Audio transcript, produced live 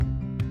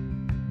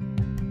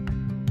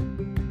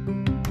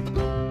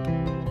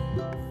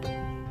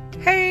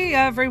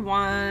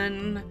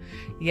everyone.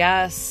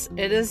 Yes,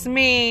 it is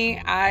me.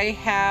 I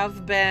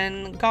have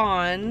been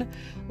gone,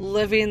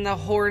 living the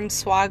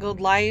hornswoggled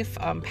life,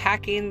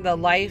 unpacking the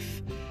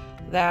life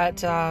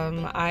that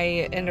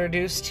I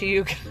introduced to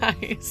you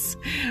guys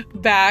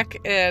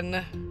back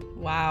in,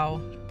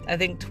 I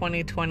think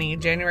 2020,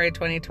 January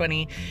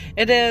 2020.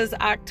 It is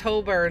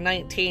October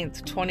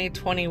 19th,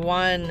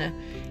 2021,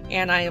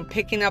 and I am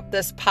picking up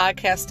this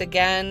podcast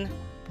again,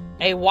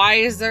 a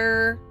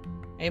wiser,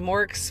 a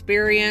more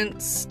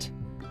experienced,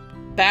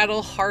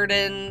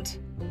 battle-hardened,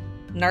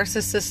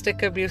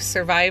 narcissistic abuse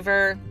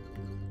survivor.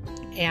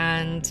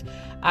 And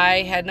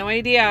I had no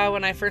idea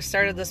when I first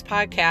started this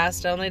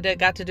podcast, I only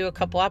got to do a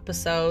couple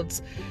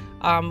episodes,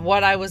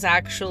 what I was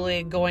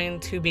actually going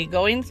to be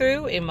going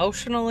through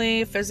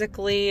emotionally,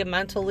 physically,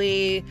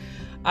 mentally.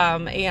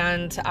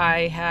 And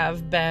I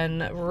have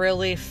been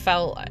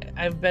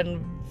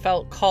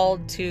felt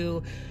called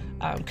to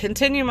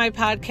continue my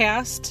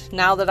podcast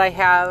now that I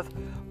have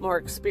more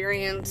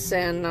experience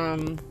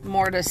and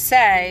more to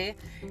say.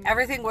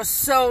 Everything was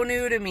so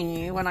new to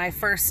me when I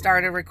first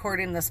started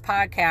recording this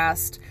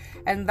podcast.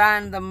 And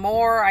then the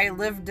more I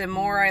lived it, and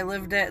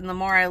the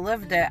more I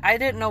lived it, I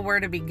didn't know where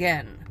to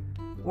begin.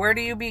 Where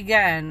do you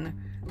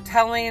begin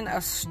telling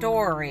a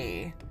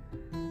story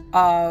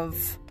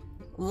of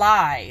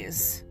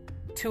lies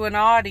to an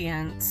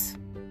audience?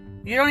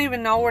 You don't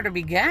even know where to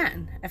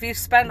begin. If you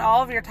spend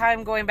all of your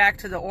time going back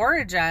to the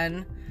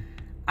origin,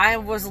 I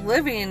was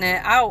living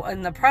it out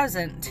in the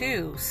present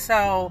too.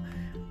 So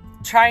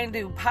trying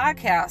to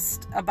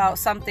podcast about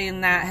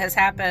something that has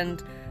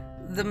happened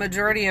the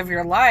majority of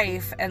your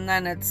life, and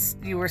then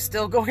you were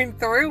still going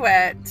through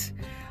it,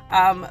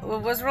 it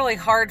was really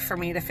hard for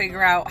me to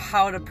figure out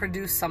how to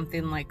produce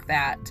something like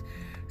that.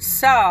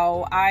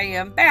 So I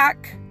am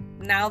back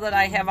now that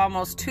I have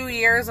almost 2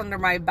 years under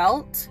my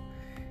belt,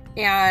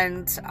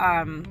 and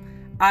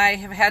I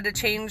have had to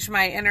change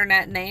my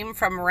internet name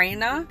from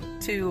Raina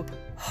to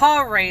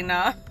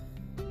Raina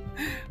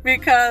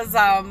because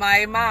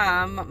my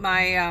mom,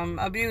 my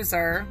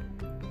abuser,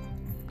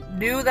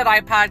 knew that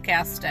I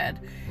podcasted,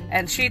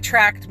 and she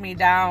tracked me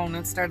down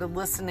and started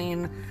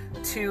listening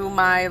to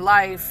my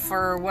life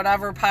for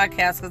whatever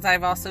podcast, because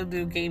I've also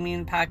do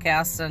gaming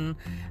podcasts and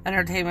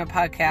entertainment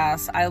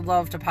podcasts. I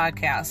love to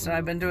podcast, and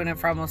I've been doing it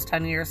for almost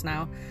 10 years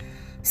now.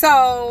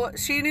 So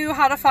she knew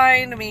how to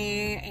find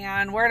me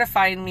and where to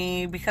find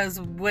me,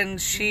 because when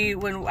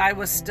I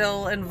was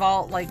still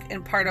involved,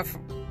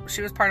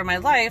 she was part of my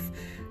life,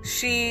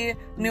 she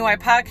knew I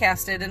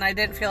podcasted, and I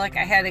didn't feel like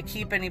I had to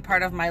keep any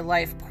part of my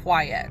life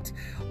quiet.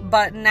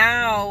 But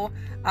now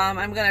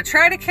I'm going to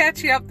try to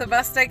catch you up the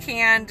best I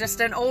can, just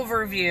an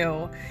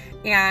overview.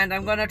 And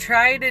I'm going to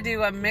try to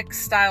do a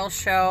mixed style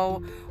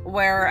show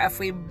where if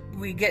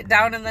we get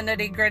down in the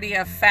nitty gritty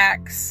of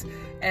facts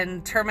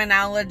and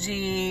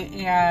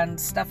terminology and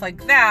stuff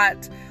like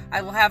that,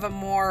 I will have a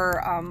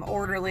more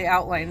orderly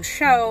outline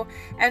show.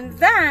 And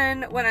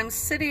then when I'm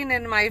sitting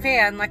in my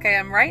van like I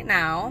am right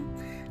now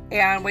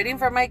and waiting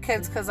for my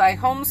kids, because I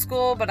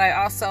homeschool, but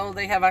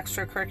they have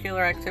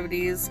extracurricular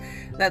activities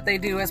that they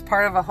do as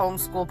part of a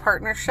homeschool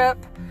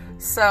partnership.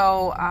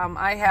 So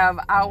I have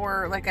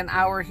an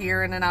hour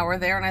here and an hour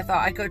there, and I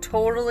thought I could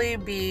totally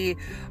be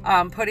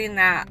putting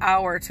that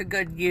hour to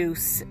good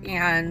use,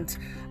 and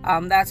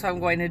that's what I'm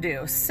going to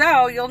do.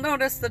 So you'll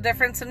notice the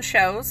difference in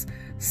shows.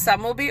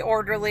 Some will be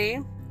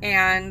orderly,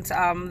 and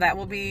that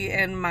will be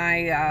in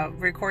my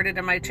recorded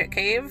in my chick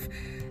cave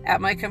at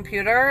my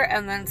computer,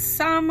 and then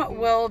some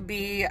will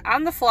be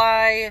on the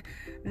fly,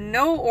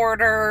 no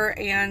order,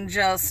 and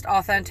just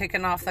authentic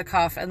and off the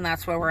cuff, and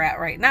that's where we're at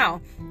right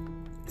now.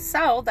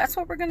 So that's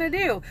what we're going to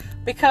do,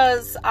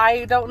 because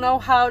I don't know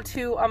how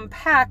to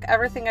unpack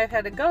everything I've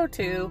had to go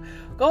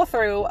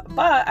through,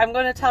 but I'm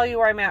going to tell you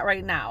where I'm at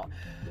right now.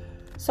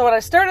 So when I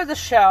started the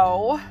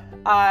show,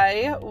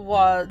 I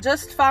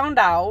just found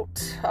out,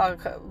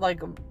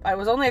 I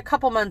was only a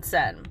couple months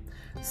in.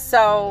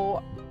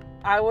 So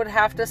I would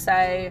have to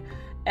say,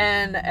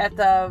 and at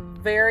the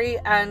very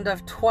end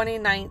of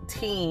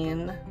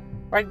 2019,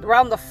 right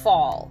around the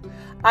fall,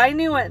 I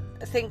knew at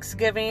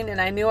Thanksgiving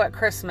and I knew at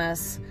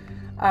Christmas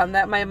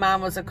that my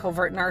mom was a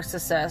covert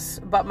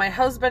narcissist, but my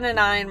husband and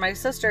I and my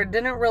sister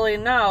didn't really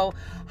know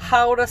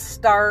how to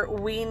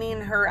start weaning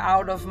her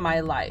out of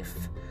my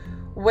life.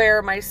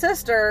 Where my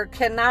sister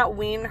cannot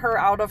wean her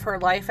out of her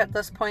life at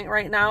this point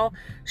right now.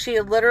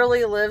 She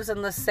literally lives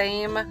in the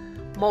same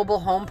mobile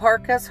home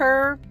park as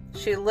her.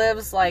 She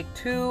lives like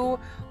 2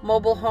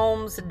 mobile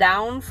homes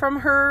down from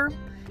her,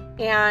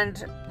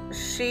 and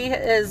she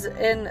is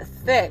in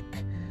thick.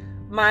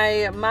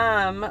 My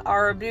mom,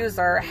 our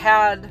abuser,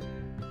 had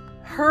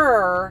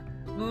her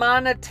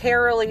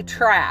monetarily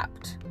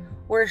trapped,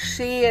 where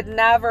she had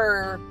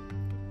never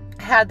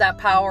had that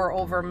power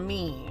over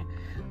me.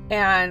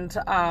 And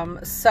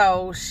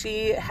so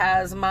she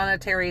has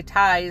monetary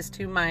ties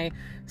to my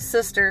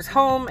sister's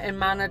home and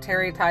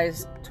monetary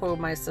ties to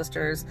my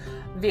sister's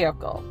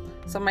vehicle.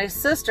 So my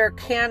sister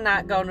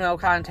cannot go no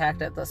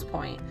contact at this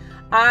point.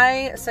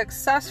 I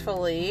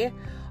successfully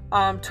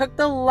took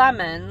the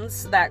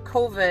lemons that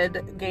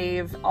COVID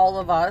gave all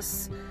of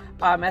us.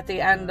 At the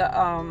end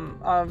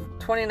of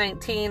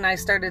 2019, I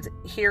started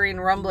hearing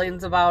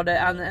rumblings about it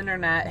on the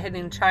internet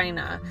hitting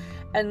China.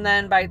 And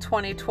then by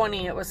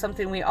 2020, it was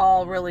something we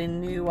all really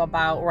knew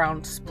about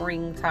around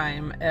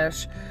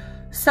springtime-ish.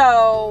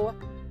 So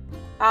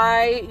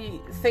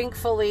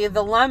thankfully,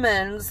 the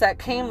lemons that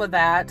came with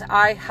that,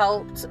 I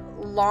helped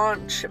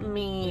launch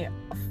me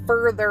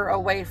further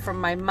away from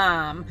my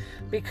mom,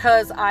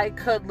 because I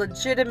could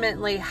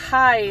legitimately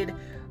hide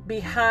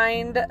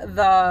behind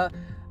the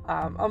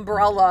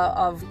umbrella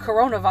of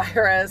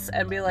coronavirus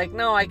and be like,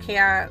 no, I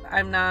can't,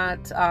 I'm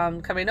not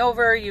coming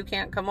over, you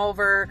can't come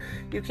over,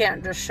 you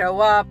can't just show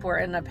up, we're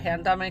in a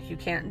pandemic, you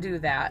can't do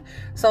that.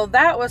 So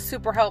that was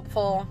super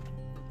helpful.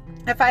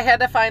 If I had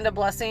to find a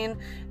blessing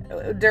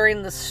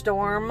during the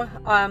storm,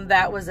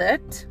 that was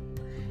it.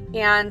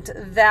 And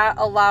that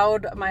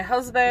allowed my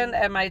husband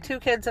and my 2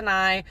 kids and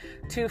I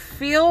to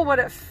feel what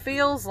it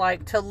feels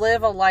like to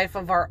live a life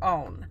of our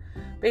own.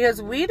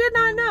 Because we did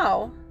not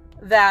know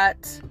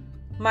that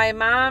my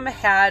mom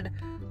had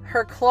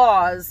her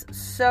claws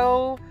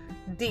so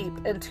deep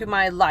into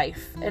my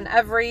life in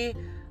every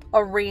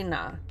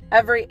arena,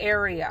 every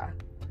area.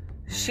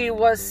 She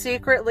was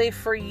secretly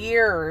for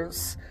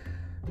years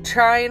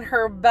trying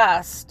her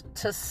best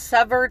to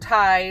sever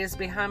ties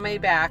behind my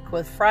back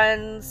with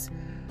friends,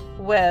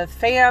 with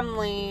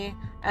family,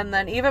 and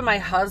then even my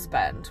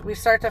husband. We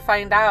start to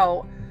find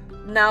out,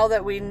 now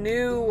that we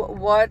knew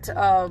what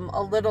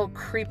a little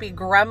creepy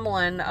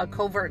gremlin a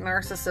covert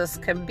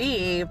narcissist can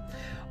be,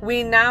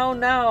 we now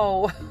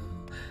know.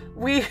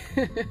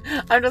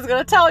 I'm just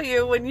going to tell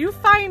you, when you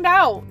find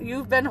out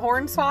you've been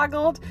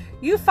hornswoggled,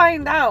 you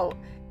find out,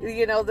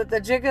 that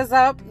the jig is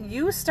up,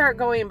 you start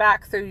going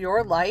back through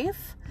your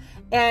life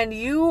and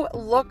you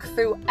look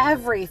through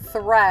every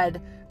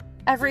thread,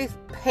 every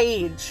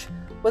page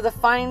with a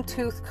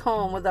fine-tooth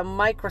comb, with a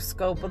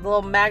microscope, with a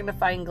little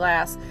magnifying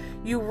glass.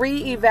 You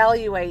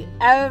reevaluate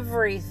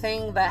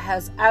everything that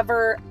has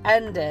ever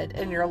ended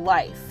in your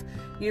life.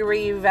 You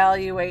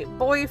reevaluate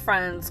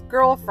boyfriends,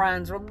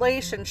 girlfriends,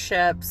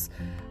 relationships,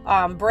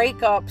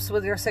 breakups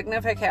with your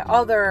significant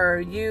other.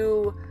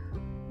 You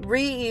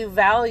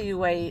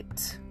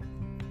reevaluate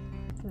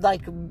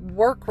like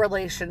work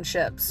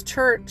relationships,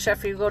 church,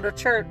 if you go to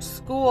church,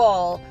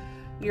 school,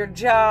 your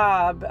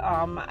job,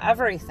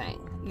 everything.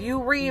 You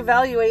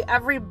reevaluate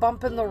every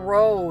bump in the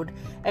road,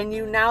 and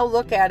you now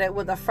look at it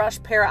with a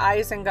fresh pair of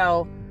eyes and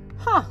go,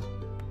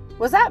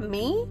 was that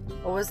me?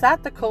 Or was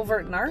that the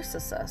covert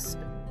narcissist?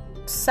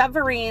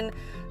 Severing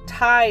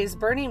ties,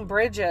 burning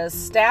bridges,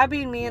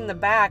 stabbing me in the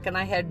back, and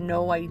I had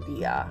no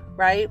idea,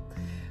 right?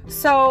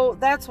 So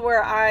that's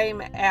where I'm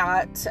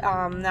at.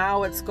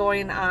 Now it's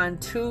going on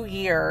 2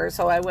 years.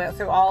 So I went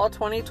through all of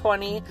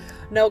 2020,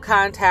 no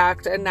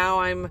contact, and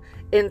now I'm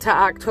into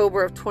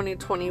October of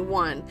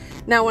 2021.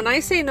 Now, when I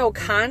say no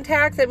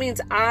contact, that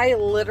means I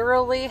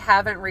literally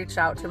haven't reached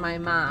out to my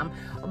mom.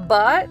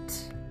 But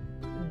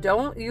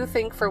don't you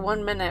think for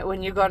 1 minute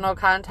when you go no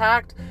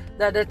contact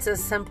that it's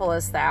as simple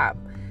as that.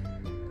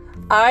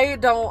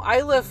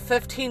 I live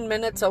 15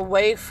 minutes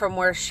away from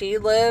where she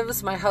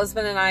lives. My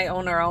husband and I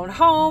own our own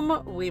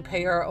home. We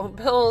pay our own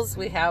bills.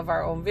 We have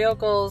our own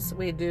vehicles.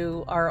 We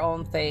do our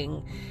own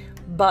thing.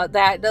 But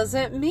that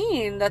doesn't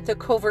mean that the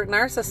covert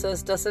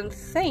narcissist doesn't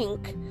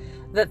think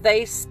that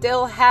they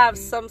still have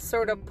some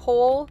sort of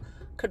pull,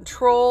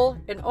 control,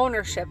 and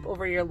ownership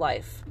over your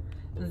life.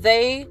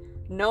 They,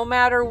 no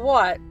matter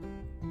what,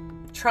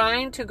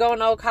 trying to go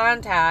no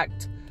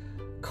contact,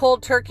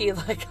 cold turkey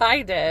like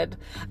I did.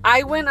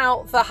 I went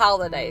out the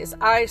holidays.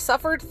 I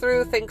suffered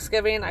through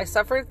Thanksgiving. I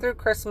suffered through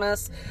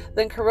Christmas.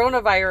 Then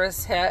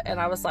coronavirus hit and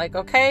I was like,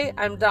 okay,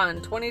 I'm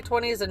done.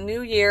 2020 is a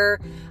new year.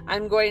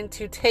 I'm going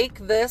to take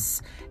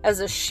this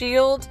as a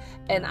shield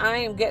and I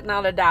am getting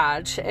out of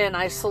Dodge. And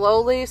I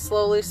slowly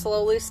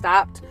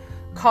stopped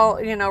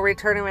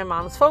returning my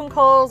mom's phone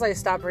calls. I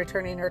stopped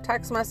returning her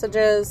text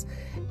messages.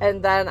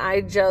 And then I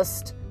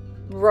just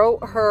wrote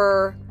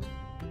her.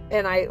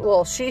 And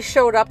she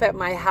showed up at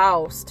my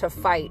house to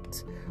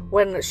fight.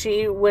 When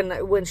she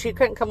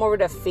couldn't come over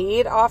to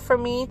feed off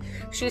from me,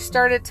 she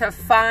started to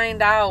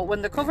find out.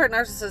 When the covert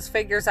narcissist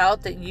figures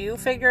out that you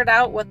figured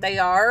out what they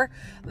are,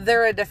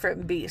 they're a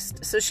different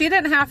beast. So she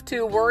didn't have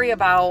to worry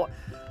about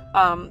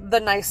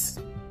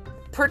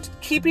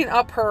keeping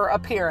up her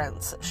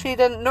appearance.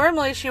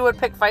 Normally she would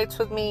pick fights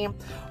with me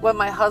when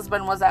my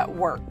husband was at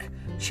work.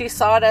 She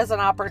saw it as an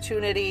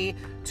opportunity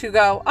to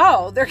go,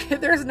 oh,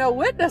 there's no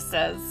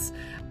witnesses.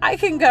 I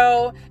can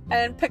go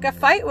and pick a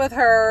fight with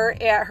her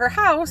at her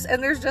house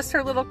and there's just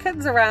her little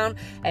kids around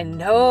and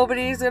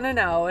nobody's going to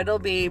know. It'll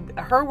be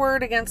her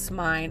word against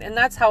mine. And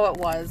that's how it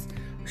was.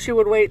 She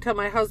would wait till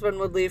my husband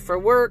would leave for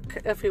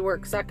work. If he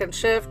worked second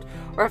shift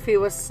or if he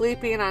was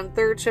sleeping on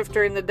third shift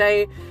during the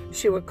day,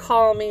 she would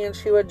call me and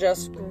she would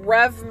just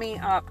rev me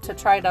up to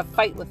try to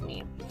fight with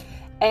me.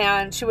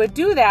 And she would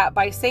do that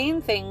by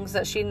saying things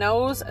that she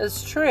knows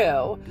is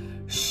true.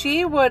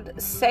 She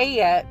would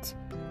say it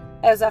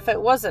as if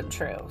it wasn't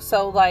true.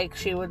 So like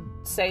she would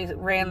say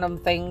random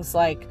things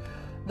like,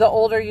 the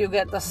older you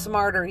get, the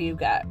smarter you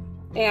get.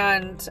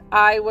 And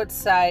I would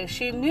say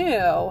she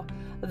knew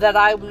that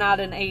I'm not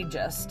an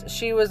ageist.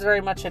 She was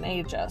very much an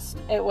ageist.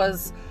 It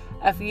was,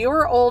 if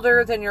you're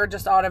older, then you're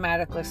just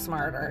automatically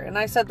smarter. And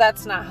I said,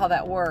 that's not how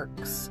that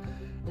works.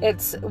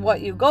 It's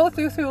what you go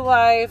through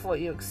life, what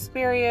you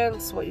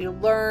experience, what you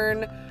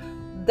learn.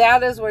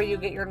 That is where you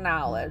get your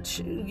knowledge.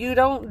 You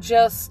don't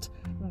just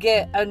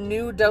get a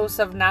new dose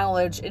of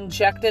knowledge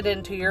injected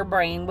into your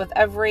brain with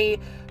every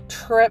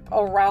trip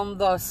around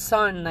the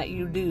sun that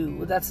you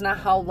do. That's not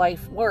how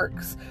life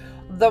works.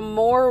 The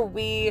more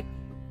we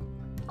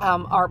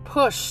are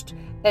pushed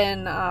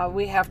and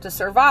we have to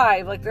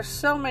survive, like there's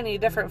so many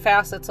different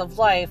facets of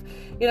life.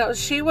 You know,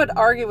 she would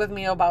argue with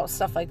me about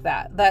stuff like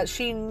that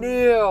she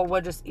knew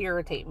would just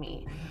irritate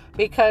me,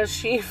 because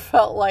she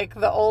felt like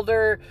the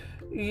older,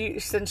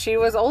 since she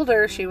was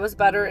older, she was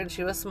better and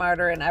she was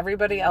smarter, and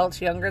everybody else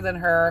younger than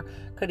her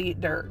could eat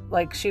dirt.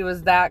 Like she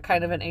was that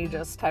kind of an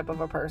ageist type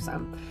of a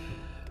person.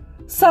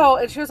 So,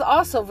 and she was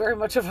also very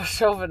much of a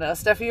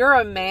chauvinist. If you're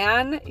a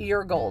man,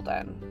 you're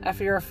golden. If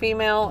you're a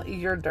female,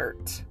 you're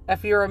dirt.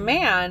 If you're a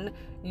man,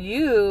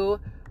 you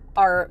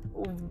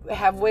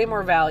have way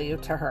more value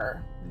to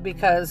her,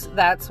 because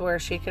that's where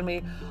she can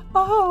be,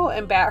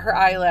 and bat her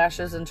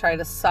eyelashes and try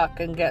to suck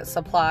and get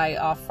supply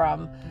off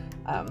from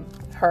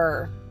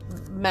her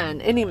men,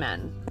 any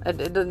men.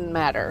 It doesn't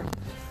matter.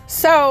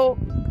 So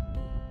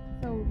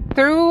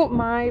through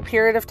my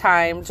period of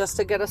time, just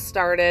to get us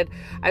started,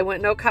 I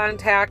went no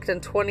contact in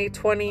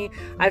 2020.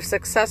 I've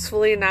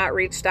successfully not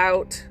reached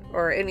out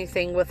or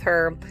anything with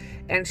her,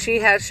 and she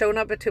has shown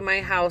up to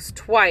my house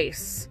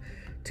twice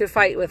to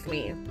fight with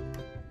me.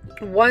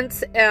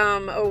 Once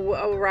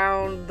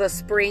around the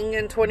spring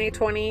in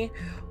 2020,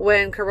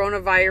 when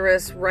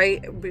coronavirus,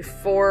 right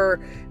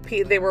before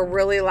they were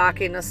really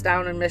locking us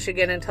down in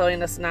Michigan and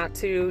telling us not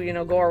to,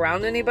 go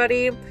around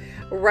anybody.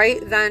 Right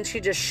then, she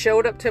just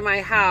showed up to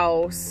my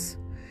house.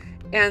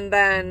 And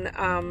then,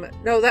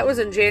 no, that was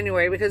in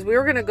January, because we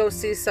were going to go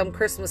see some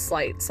Christmas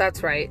lights.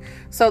 That's right.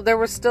 So there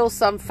was still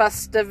some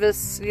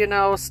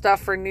Festivus,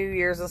 stuff for New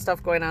Year's and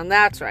stuff going on.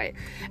 That's right.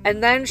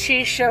 And then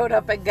she showed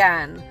up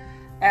again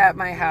at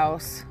my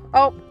house.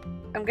 Oh,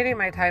 I'm getting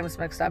my times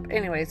mixed up.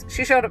 Anyways,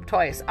 she showed up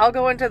twice. I'll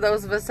go into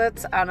those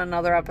visits on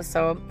another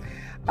episode.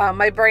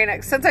 My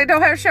brain, since I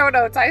don't have show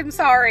notes, I'm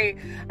sorry.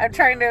 I'm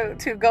trying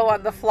to go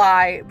on the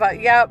fly.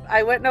 But yep,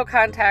 I went no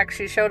contact.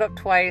 She showed up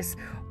twice.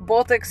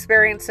 Both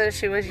experiences,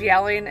 she was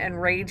yelling and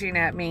raging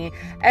at me.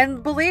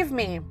 And believe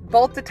me,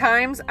 both the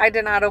times, I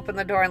did not open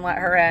the door and let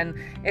her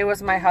in. It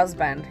was my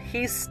husband.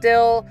 He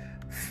still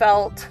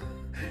felt...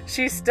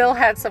 She still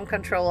had some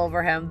control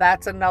over him.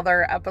 That's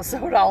another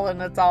episode all in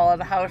its all,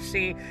 and how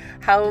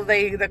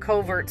the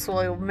coverts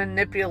will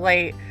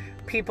manipulate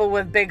people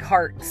with big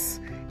hearts,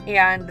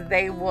 and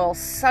they will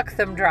suck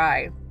them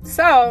dry.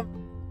 So,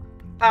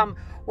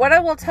 what I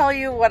will tell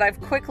you, what I've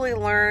quickly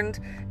learned,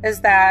 is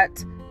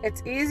that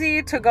it's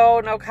easy to go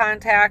no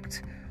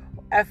contact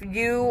if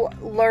you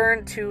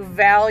learn to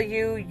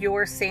value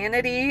your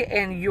sanity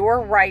and your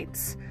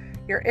rights,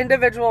 your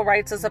individual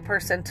rights as a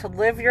person to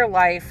live your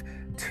life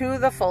to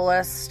the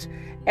fullest,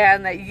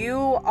 and that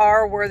you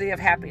are worthy of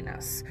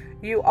happiness.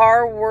 You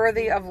are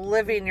worthy of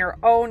living your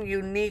own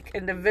unique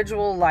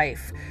individual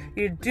life.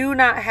 You do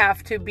not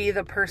have to be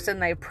the person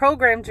they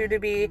programmed you to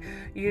be.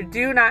 You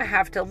do not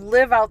have to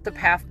live out the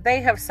path they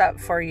have set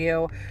for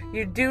you.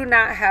 You do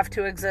not have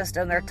to exist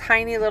in their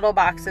tiny little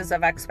boxes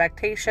of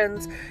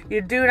expectations.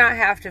 You do not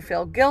have to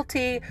feel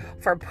guilty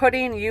for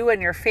putting you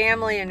and your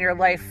family and your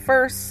life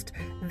first.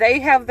 They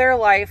have their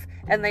life,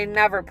 and they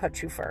never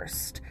put you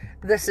first.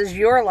 This is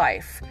your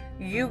life.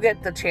 You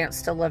get the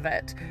chance to live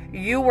it.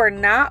 You were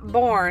not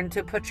born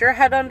to put your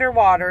head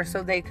underwater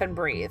so they can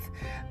breathe.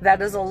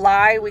 That is a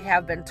lie we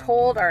have been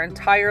told our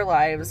entire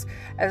lives,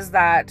 is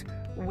that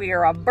we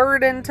are a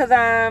burden to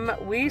them.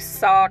 We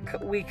suck.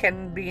 We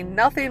can be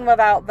nothing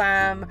without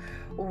them.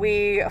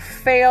 We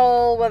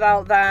fail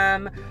without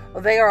them.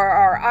 They are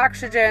our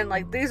oxygen.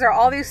 Like, these are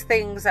all these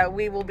things that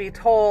we will be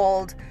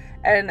told.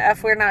 And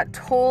if we're not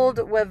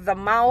told with the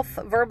mouth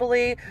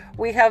verbally,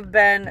 we have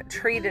been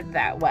treated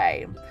that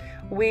way.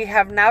 We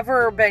have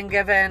never been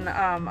given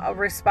a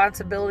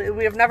responsibility.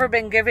 We have never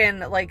been given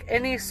like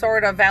any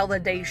sort of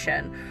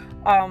validation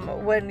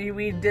when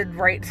we did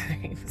right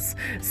things.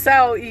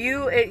 So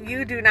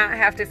you do not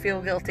have to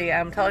feel guilty.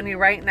 I'm telling you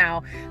right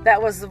now,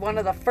 that was one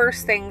of the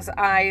first things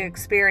I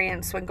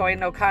experienced when going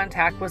no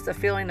contact, was the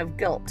feeling of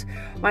guilt.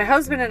 My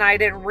husband and I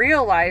didn't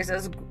realize,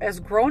 as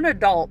grown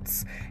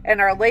adults in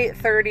our late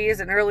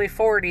 30s and early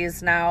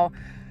 40s now,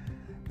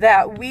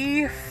 that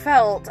we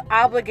felt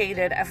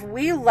obligated. If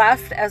we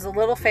left as a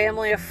little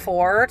family of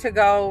 4 to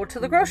go to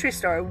the grocery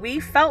store,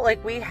 we felt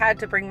like we had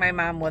to bring my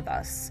mom with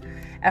us.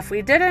 If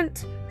we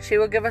didn't, she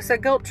would give us a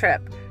guilt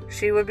trip.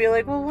 She would be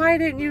like, well, why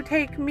didn't you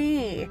take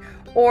me?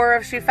 Or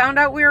if she found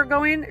out we were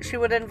going, she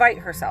would invite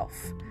herself.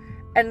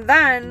 And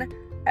then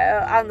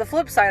on the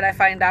flip side, I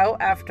find out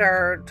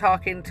after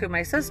talking to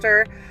my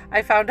sister,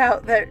 I found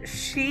out that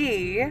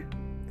she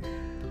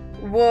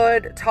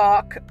would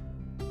talk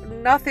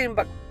nothing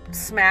but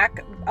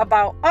smack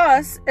about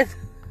us,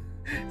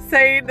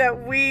 saying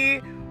that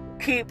we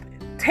keep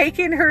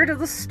taking her to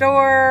the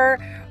store,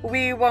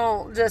 we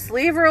won't just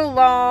leave her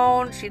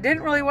alone, she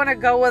didn't really want to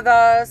go with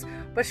us,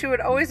 but she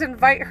would always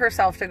invite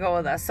herself to go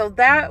with us. So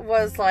that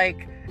was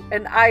like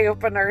an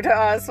eye-opener to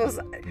us, was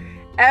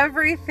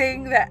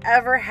everything that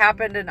ever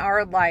happened in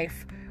our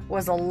life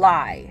was a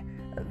lie.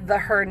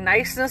 Her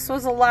niceness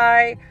was a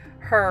lie,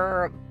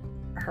 her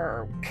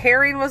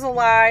caring was a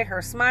lie,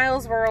 her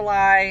smiles were a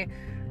lie,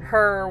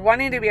 her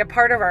wanting to be a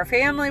part of our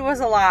family was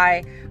a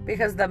lie,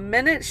 because the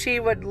minute she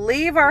would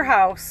leave our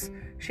house,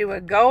 she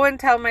would go and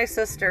tell my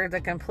sister the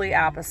complete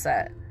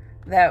opposite,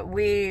 that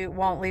we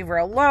won't leave her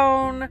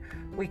alone,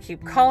 we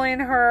keep calling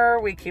her,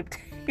 we keep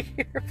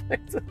taking her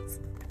places.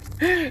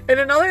 And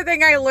another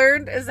thing I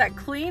learned is that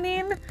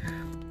cleaning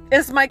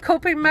is my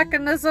coping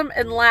mechanism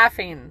and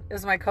laughing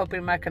is my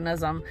coping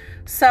mechanism.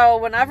 So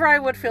whenever I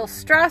would feel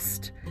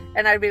stressed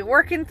and I'd be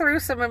working through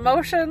some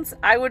emotions,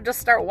 I would just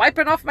start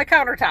wiping off my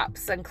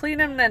countertops and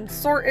cleaning and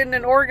sorting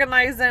and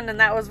organizing, and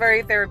that was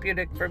very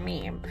therapeutic for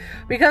me.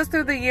 Because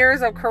through the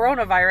years of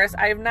coronavirus,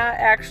 I've not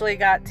actually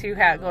got to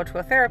go to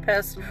a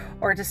therapist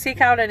or to seek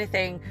out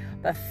anything,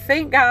 but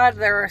thank God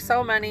there are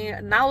so many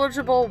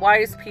knowledgeable,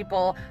 wise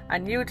people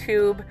on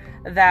YouTube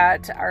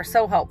that are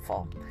so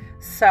helpful.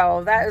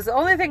 So that is the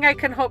only thing I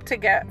can hope to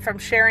get from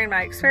sharing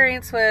my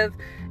experience with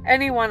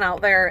anyone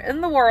out there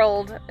in the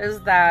world,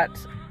 is that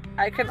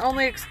I can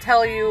only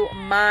tell you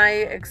my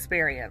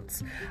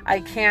experience.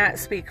 I can't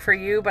speak for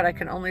you, but I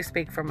can only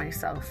speak for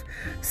myself.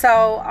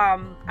 So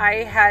I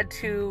had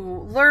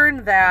to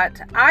learn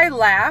that I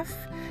laugh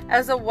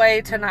as a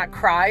way to not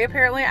cry.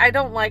 Apparently, I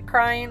don't like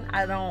crying.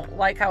 I don't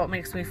like how it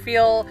makes me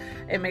feel.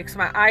 It makes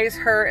my eyes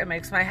hurt. It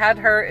makes my head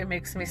hurt. It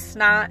makes me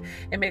snot.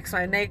 It makes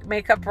my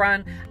makeup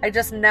run. I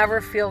just never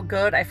feel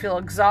good. I feel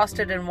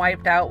exhausted and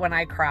wiped out when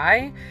I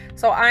cry.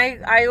 So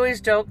I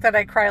always joke that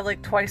I cry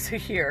like twice a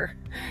year.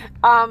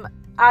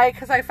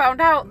 Because I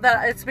found out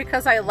that it's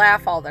because I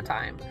laugh all the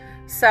time.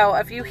 So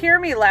if you hear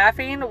me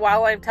laughing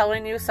while I'm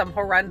telling you some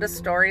horrendous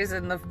stories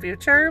in the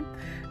future,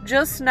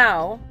 just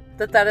know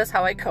that that is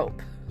how I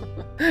cope.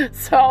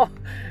 So,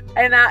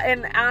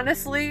 and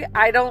honestly,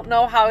 I don't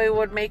know how I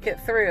would make it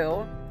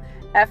through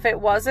if it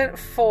wasn't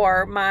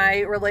for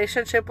my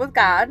relationship with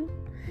God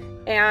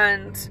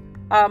and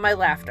my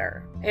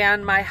laughter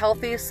and my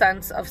healthy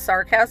sense of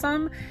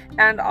sarcasm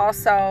and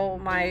also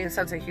my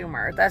sense of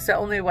humor. That's the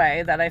only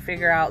way that I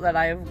figure out that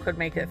I could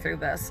make it through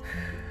this.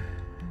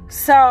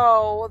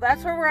 So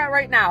that's where we're at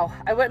right now.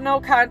 I went no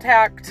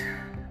contact.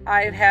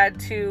 I've had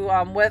to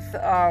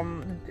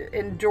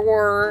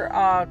endure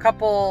a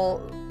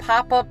couple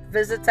pop-up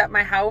visits at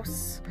my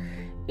house,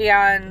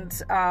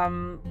 and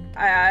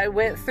I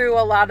went through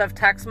a lot of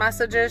text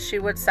messages she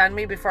would send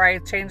me before I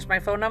changed my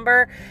phone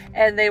number,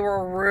 and they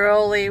were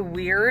really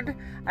weird.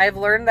 I've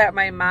learned that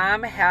my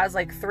mom has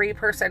like 3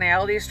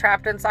 personalities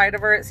trapped inside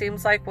of her, it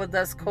seems like, with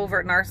this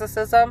covert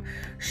narcissism.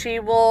 She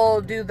will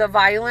do the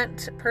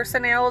violent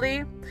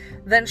personality,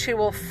 then she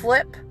will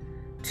flip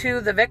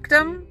to the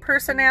victim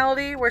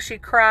personality where she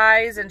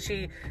cries and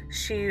she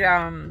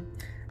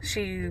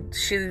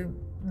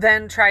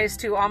then tries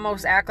to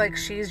almost act like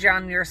she's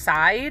on your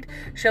side.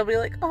 She'll be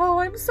like, "Oh,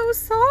 I'm so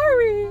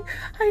sorry.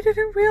 I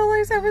didn't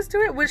realize I was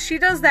doing it." When she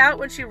does that,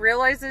 when she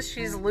realizes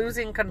she's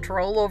losing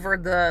control over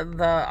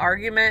the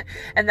argument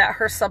and that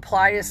her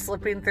supply is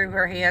slipping through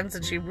her hands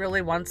and she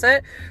really wants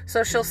it.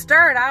 So she'll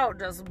start out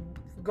just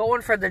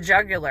going for the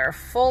jugular,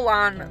 full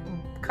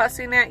on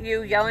cussing at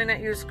you, yelling at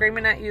you,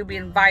 screaming at you,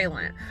 being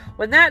violent.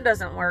 When that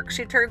doesn't work,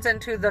 she turns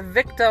into the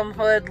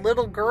victimhood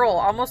little girl,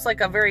 almost like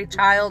a very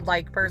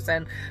childlike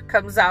person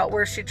comes out,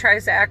 where she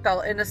tries to act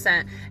all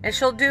innocent, and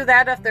she'll do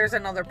that if there's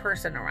another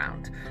person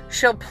around.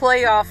 She'll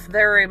play off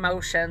their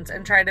emotions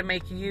and try to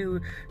make you,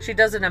 she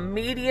does an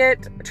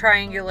immediate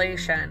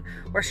triangulation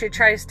where she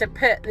tries to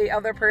pit the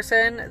other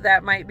person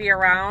that might be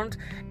around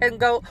and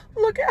go,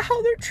 "Look at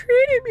how they're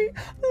treating me.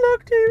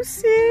 Look, do you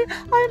see?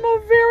 I'm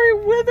a very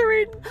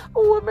withering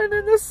woman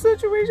in this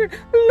situation.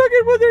 Look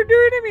at what they're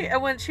doing to me."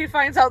 And when she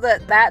finds out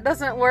that that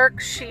doesn't work,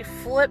 she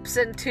flips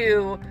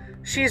into,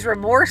 she's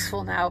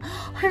remorseful now.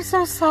 "I'm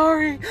so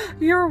sorry.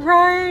 You're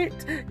right.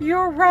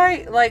 You're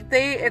right." Like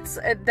it's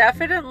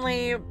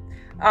definitely,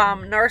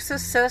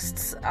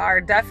 narcissists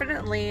are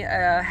definitely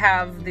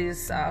have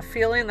these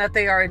feeling that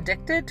they are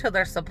addicted to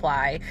their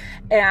supply,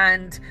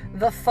 and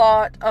the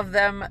thought of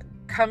them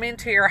coming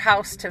to your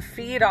house to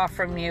feed off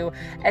from you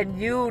and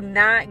you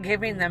not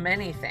giving them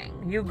anything,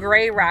 you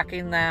gray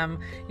rocking them,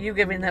 you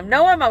giving them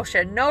no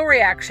emotion, no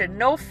reaction,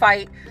 no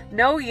fight,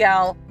 no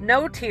yell,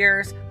 no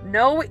tears,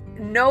 no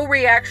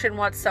reaction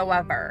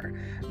whatsoever.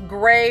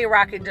 Gray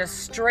rocking, just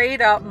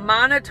straight up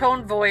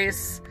monotone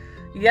voice,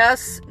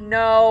 yes,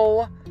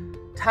 no,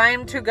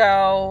 time to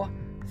go,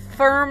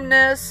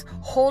 firmness,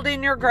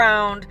 holding your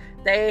ground,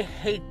 They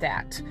hate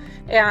that.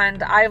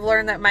 And I've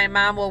learned that my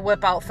mom will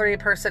whip out 3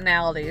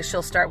 personalities.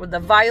 She'll start with the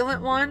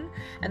violent one,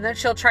 and then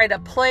she'll try to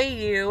play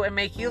you and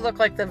make you look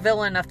like the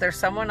villain if there's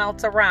someone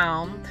else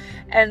around.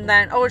 And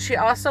then, she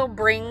also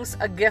brings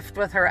a gift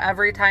with her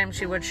every time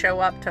she would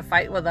show up to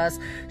fight with us.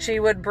 She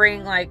would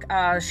bring,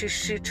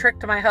 she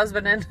tricked my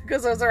husband in,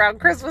 because it was around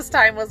Christmas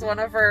time, was one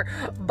of her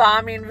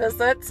bombing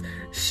visits.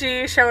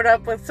 She showed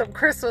up with some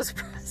Christmas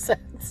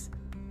presents.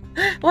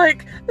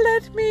 Like,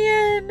 let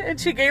me in. And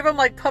she gave him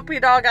like puppy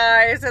dog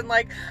eyes and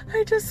like,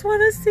 I just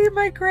want to see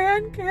my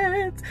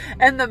grandkids.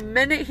 And the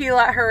minute he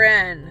let her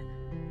in,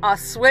 a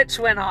switch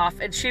went off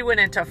and she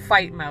went into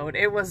fight mode.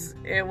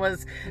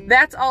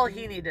 That's all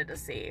he needed to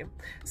see.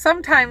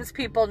 Sometimes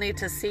people need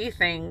to see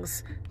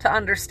things to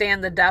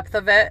understand the depth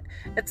of it.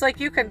 It's like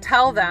you can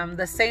tell them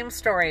the same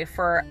story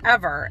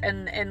forever,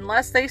 and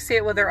unless they see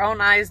it with their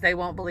own eyes, they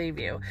won't believe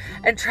you.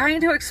 And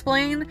trying to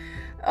explain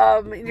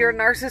your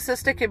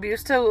narcissistic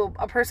abuse to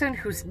a person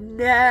who's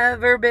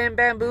never been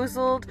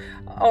bamboozled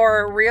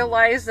or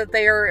realized that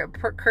they are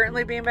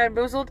currently being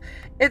bamboozled,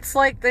 it's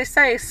like they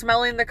say,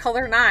 smelling the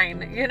color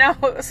 9,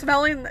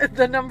 smelling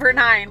the number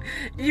 9.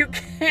 You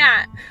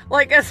can't,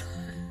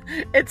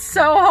 it's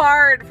so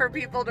hard for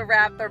people to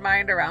wrap their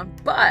mind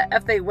around, but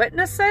if they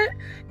witness it,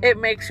 it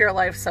makes your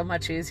life so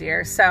much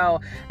easier.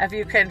 So if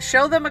you can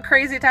show them a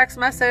crazy text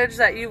message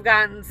that you've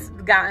gotten,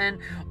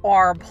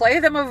 or play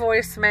them a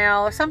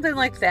voicemail or something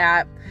like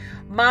that.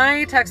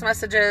 My text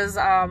messages,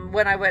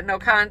 when I went no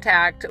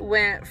contact,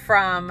 went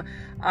from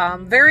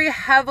very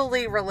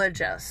heavily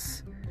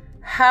religious,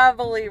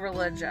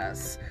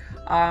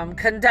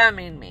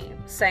 condemning me,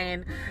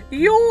 saying,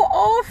 you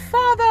oh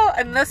father,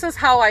 and this is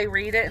how I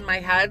read it in my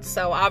head,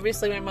 so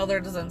obviously my mother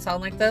doesn't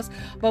sound like this,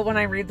 but when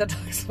I read the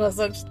text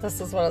message,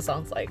 this is what it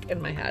sounds like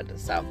in my head.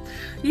 So,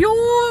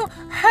 your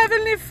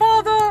heavenly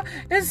father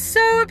is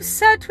so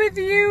upset with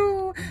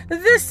you.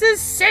 This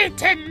is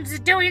Satan's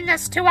doing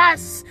this to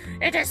us.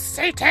 It is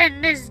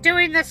Satan is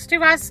doing this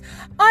to us.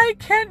 I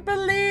can't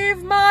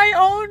believe my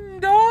own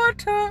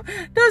daughter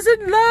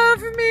doesn't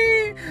love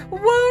me,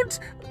 won't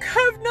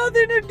have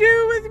nothing to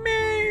do with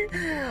me.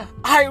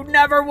 I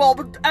never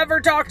will ever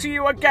talk to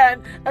you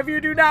again if you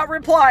do not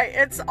reply.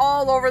 It's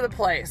all over the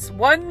place.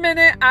 1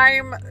 minute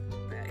I'm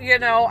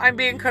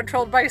being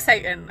controlled by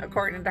Satan,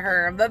 according to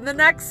her. Then the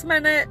next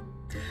minute,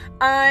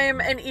 I'm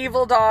an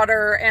evil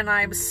daughter and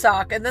I'm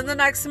suck. And then the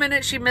next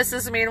minute she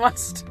misses me and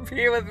wants to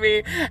be with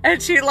me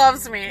and she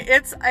loves me.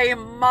 It's a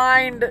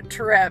mind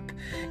trip.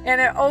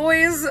 And it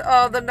always,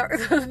 the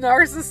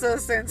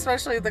narcissists, and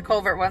especially the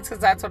covert ones,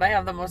 because that's what I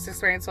have the most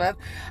experience with,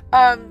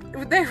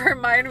 they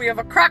remind me of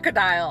a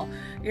crocodile.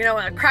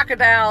 A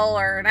crocodile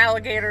or an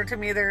alligator, to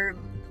me, they're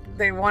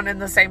one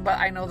and the same, but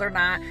I know they're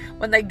not.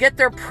 When they get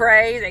their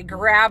prey, they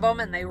grab them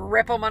and they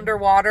rip them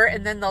underwater,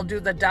 and then they'll do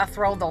the death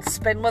roll. They'll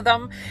spin with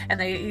them, and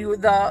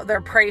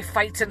their prey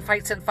fights and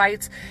fights and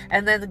fights,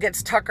 and then it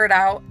gets tuckered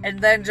out. And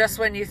then just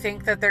when you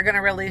think that they're going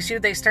to release you,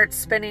 they start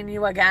spinning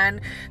you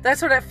again.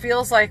 That's what it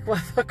feels like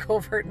with a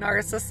covert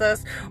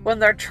narcissist when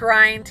they're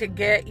trying to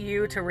get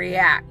you to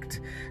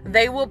react.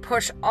 They will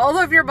push all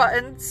of your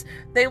buttons.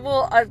 They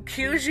will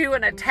accuse you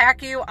and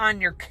attack you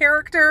on your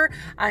character,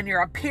 on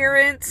your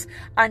appearance,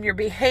 on your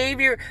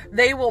behavior.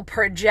 They will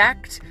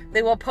project.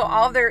 They will put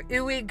all their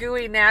ooey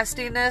gooey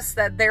nastiness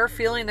that they're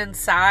feeling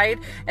inside,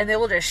 and they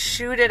will just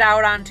shoot it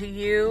out onto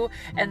you.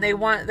 And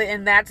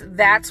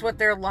that's what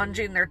they're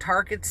lunging their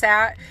targets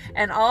at.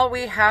 And all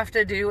we have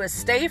to do is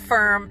stay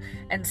firm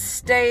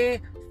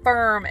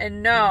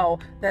and know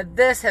that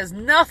this has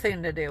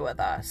nothing to do with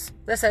us.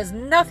 This has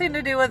nothing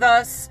to do with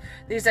us.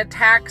 These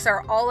attacks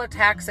are all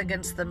attacks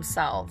against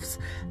themselves.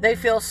 They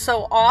feel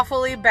so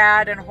awfully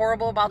bad and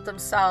horrible about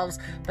themselves,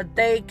 but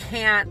they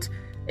can't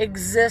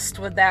exist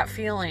with that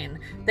feeling.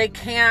 They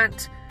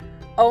can't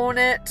own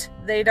it.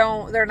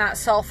 They're not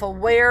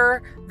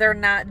self-aware. They're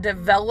not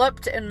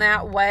developed in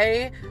that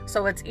way.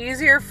 So it's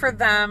easier for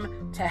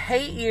them to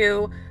hate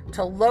you,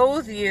 to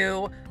loathe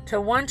you, to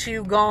want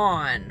you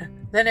gone,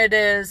 than it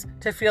is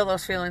to feel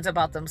those feelings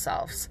about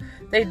themselves.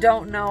 They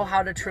don't know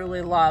how to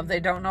truly love. They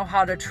don't know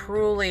how to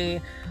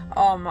truly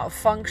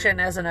function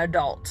as an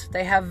adult.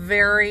 They have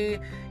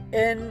very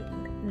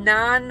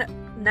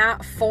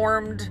not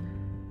formed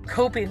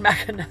coping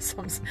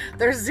mechanisms.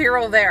 There's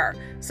zero there.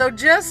 So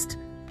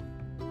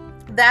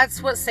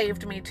that's what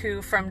saved me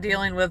too from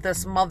dealing with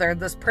this mother,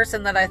 this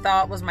person that I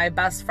thought was my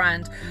best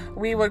friend.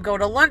 We would go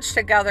to lunch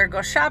together,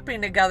 go shopping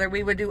together.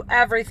 We would do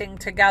everything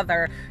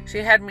together. She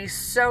had me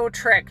so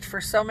tricked for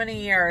so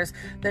many years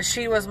that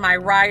she was my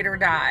ride or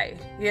die,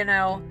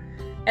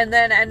 And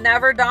then it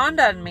never dawned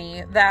on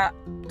me that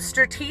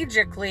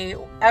strategically,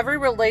 every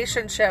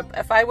relationship,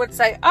 if I would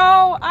say,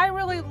 oh, I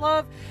really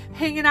love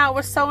hanging out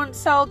with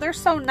so-and-so, they're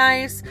so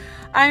nice,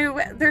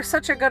 they're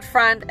such a good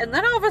friend, and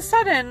then all of a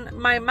sudden,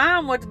 my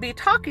mom would be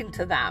talking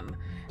to them,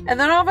 and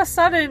then all of a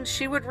sudden,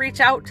 she would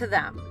reach out to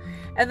them,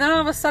 And then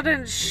all of a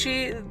sudden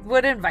she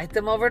would invite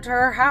them over to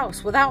her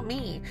house without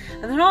me.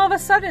 And then all of a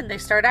sudden they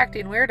start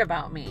acting weird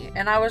about me.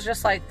 And I was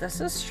just like,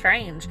 this is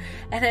strange.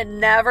 And it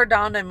never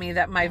dawned on me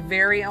that my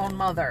very own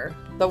mother,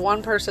 the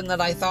one person that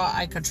I thought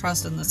I could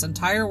trust in this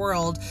entire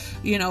world,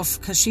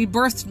 because she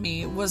birthed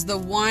me, was the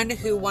one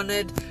who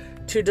wanted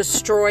to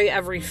destroy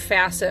every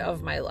facet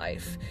of my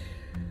life.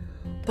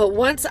 But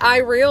once I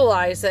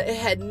realized that it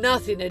had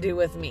nothing to do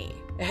with me,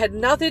 it had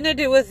nothing to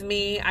do with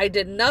me. I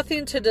did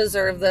nothing to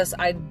deserve this.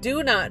 I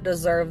do not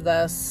deserve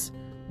this.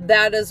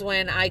 That is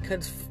when I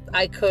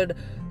could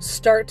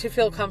start to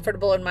feel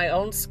comfortable in my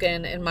own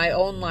skin, in my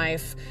own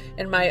life,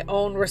 in my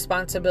own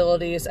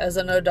responsibilities as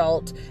an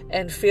adult,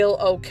 and feel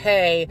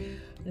okay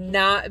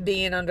not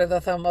being under the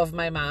thumb of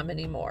my mom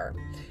anymore,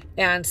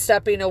 and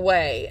stepping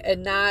away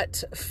and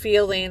not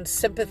feeling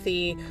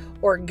sympathy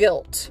or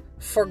guilt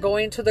for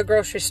going to the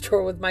grocery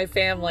store with my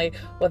family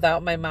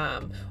without my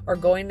mom, or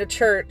going to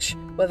church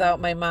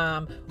without my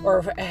mom,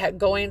 or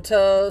going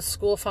to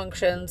school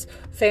functions,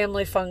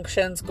 family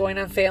functions, going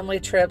on family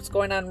trips,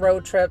 going on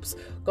road trips,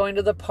 going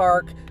to the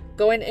park,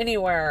 going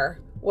anywhere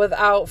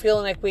without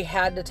feeling like we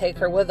had to take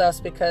her with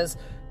us because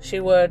she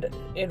would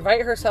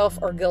invite herself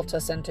or guilt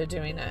us into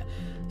doing it.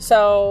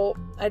 So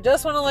I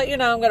just want to let you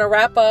know, I'm going to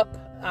wrap up.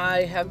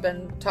 I have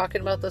been talking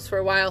about this for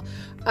a while.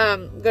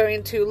 I'm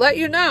going to let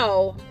you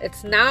know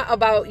it's not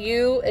about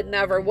you. It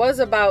never was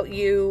about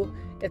you.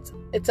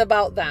 It's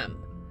about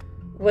them.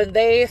 When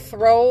they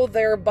throw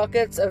their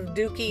buckets of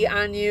dookie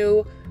on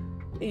you,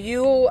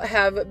 you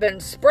have been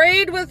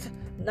sprayed with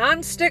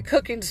non-stick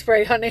cooking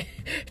spray, honey.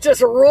 It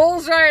just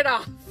rolls right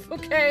off.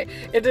 Okay?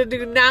 And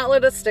do not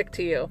let it stick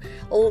to you.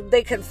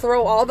 They can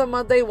throw all the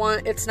mud they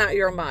want. It's not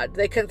your mud.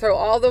 They can throw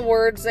all the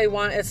words they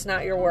want. It's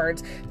not your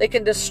words. They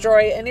can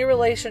destroy any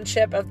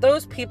relationship. If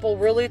those people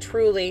really,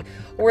 truly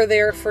were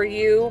there for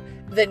you,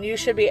 then you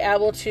should be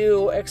able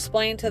to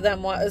explain to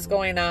them what is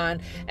going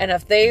on. And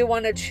if they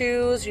want to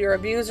choose your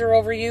abuser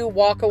over you,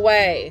 walk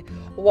away.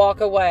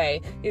 Walk away.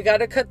 You got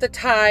to cut the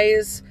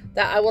ties.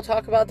 That I will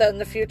talk about that in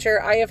the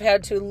future. I have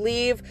had to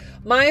leave.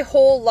 My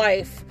whole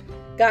life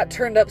got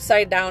turned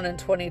upside down in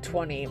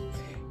 2020,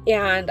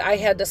 and I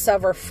had to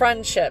sever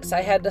friendships.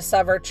 I had to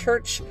sever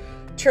church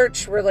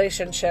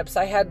relationships.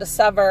 I had to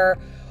sever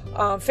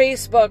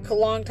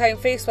longtime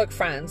Facebook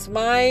friends.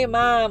 My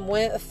mom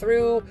went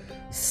through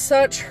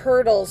such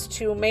hurdles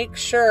to make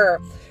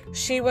sure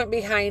she went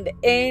behind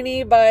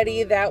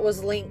anybody that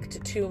was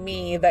linked to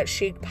me that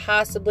she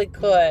possibly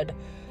could.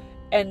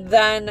 And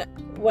then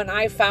when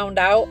I found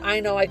out, I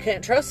know I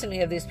couldn't trust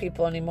any of these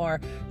people anymore.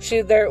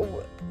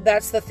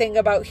 That's the thing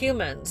about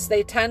humans.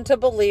 They tend to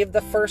believe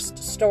the first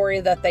story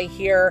that they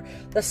hear.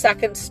 The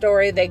second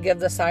story, they give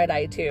the side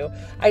eye to.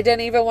 I didn't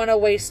even want to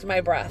waste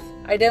my breath.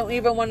 I didn't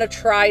even want to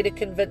try to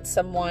convince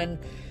someone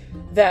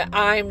that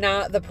I'm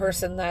not the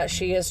person that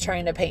she is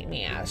trying to paint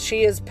me as.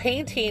 She is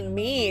painting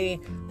me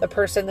the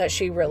person that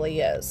she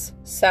really is.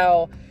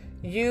 So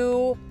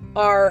you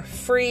are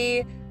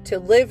free to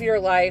live your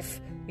life.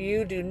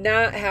 You do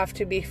not have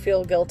to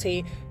feel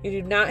guilty. You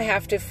do not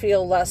have to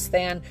feel less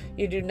than.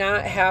 You do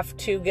not have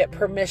to get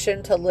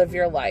permission to live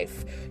your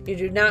life. You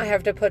do not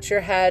have to put your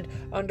head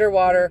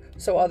underwater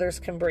so others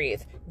can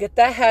breathe. Get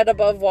that head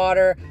above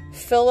water,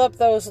 fill up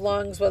those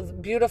lungs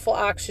with beautiful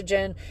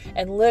oxygen,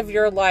 and live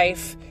your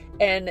life,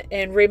 and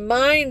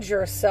remind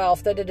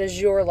yourself that it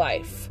is your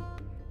life,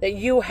 that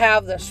you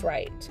have this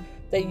right,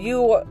 that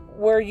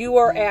where you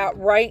are at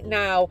right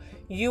now,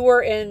 you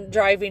are in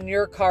driving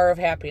your car of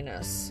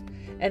happiness.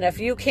 And if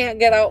you can't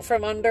get out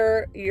from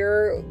under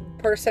your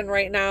person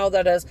right now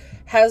that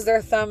has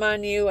their thumb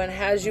on you and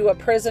has you a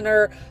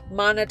prisoner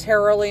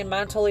monetarily,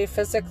 mentally,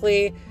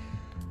 physically,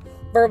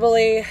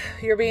 verbally,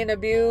 you're being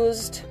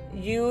abused,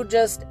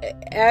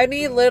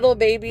 any little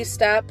baby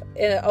step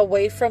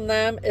away from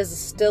them is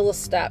still a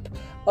step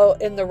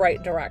in the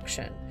right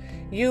direction.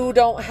 You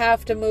don't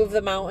have to move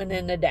the mountain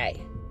in a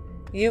day.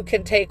 You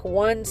can take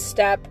one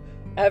step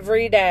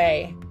every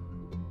day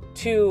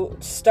to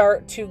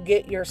start to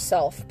get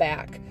yourself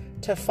back,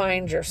 to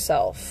find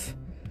yourself.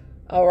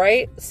 All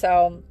right.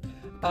 So,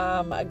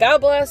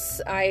 God bless.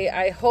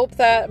 I hope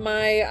that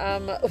my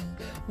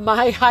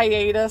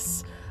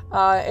hiatus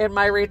and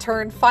my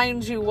return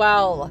finds you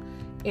well.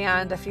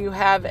 And if you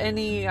have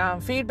any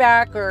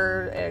feedback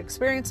or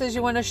experiences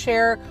you want to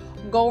share,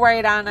 go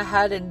right on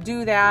ahead and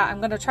do that. I'm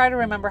going to try to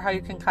remember how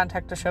you can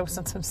contact the show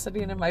since I'm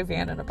sitting in my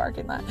van in a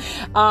parking lot.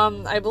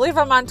 I believe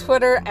I'm on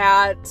Twitter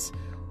at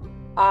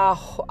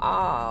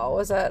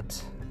was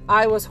it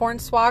I was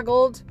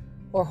Hornswoggled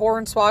or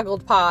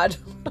Hornswoggled Pod.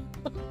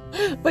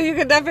 But you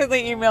can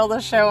definitely email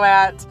the show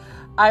at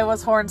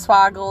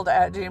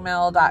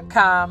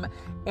iwashornswoggled@gmail.com,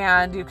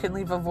 and you can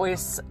leave a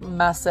voice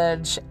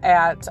message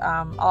at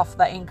off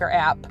the Anchor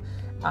app.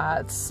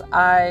 I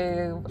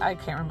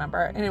can't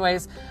remember.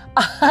 Anyways,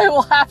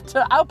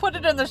 I'll put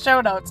it in the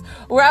show notes.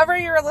 Wherever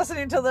you're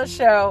listening to this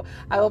show,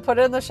 I will put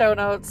it in the show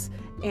notes.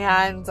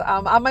 And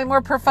on my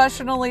more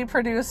professionally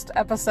produced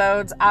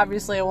episodes,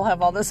 obviously I will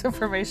have all this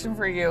information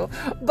for you.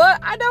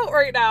 But I don't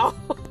right now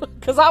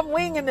because I'm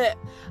winging it.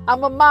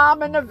 I'm a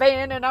mom in a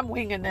van and I'm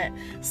winging it.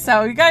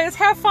 So you guys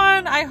have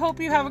fun. I hope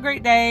you have a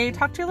great day.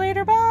 Talk to you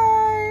later. Bye.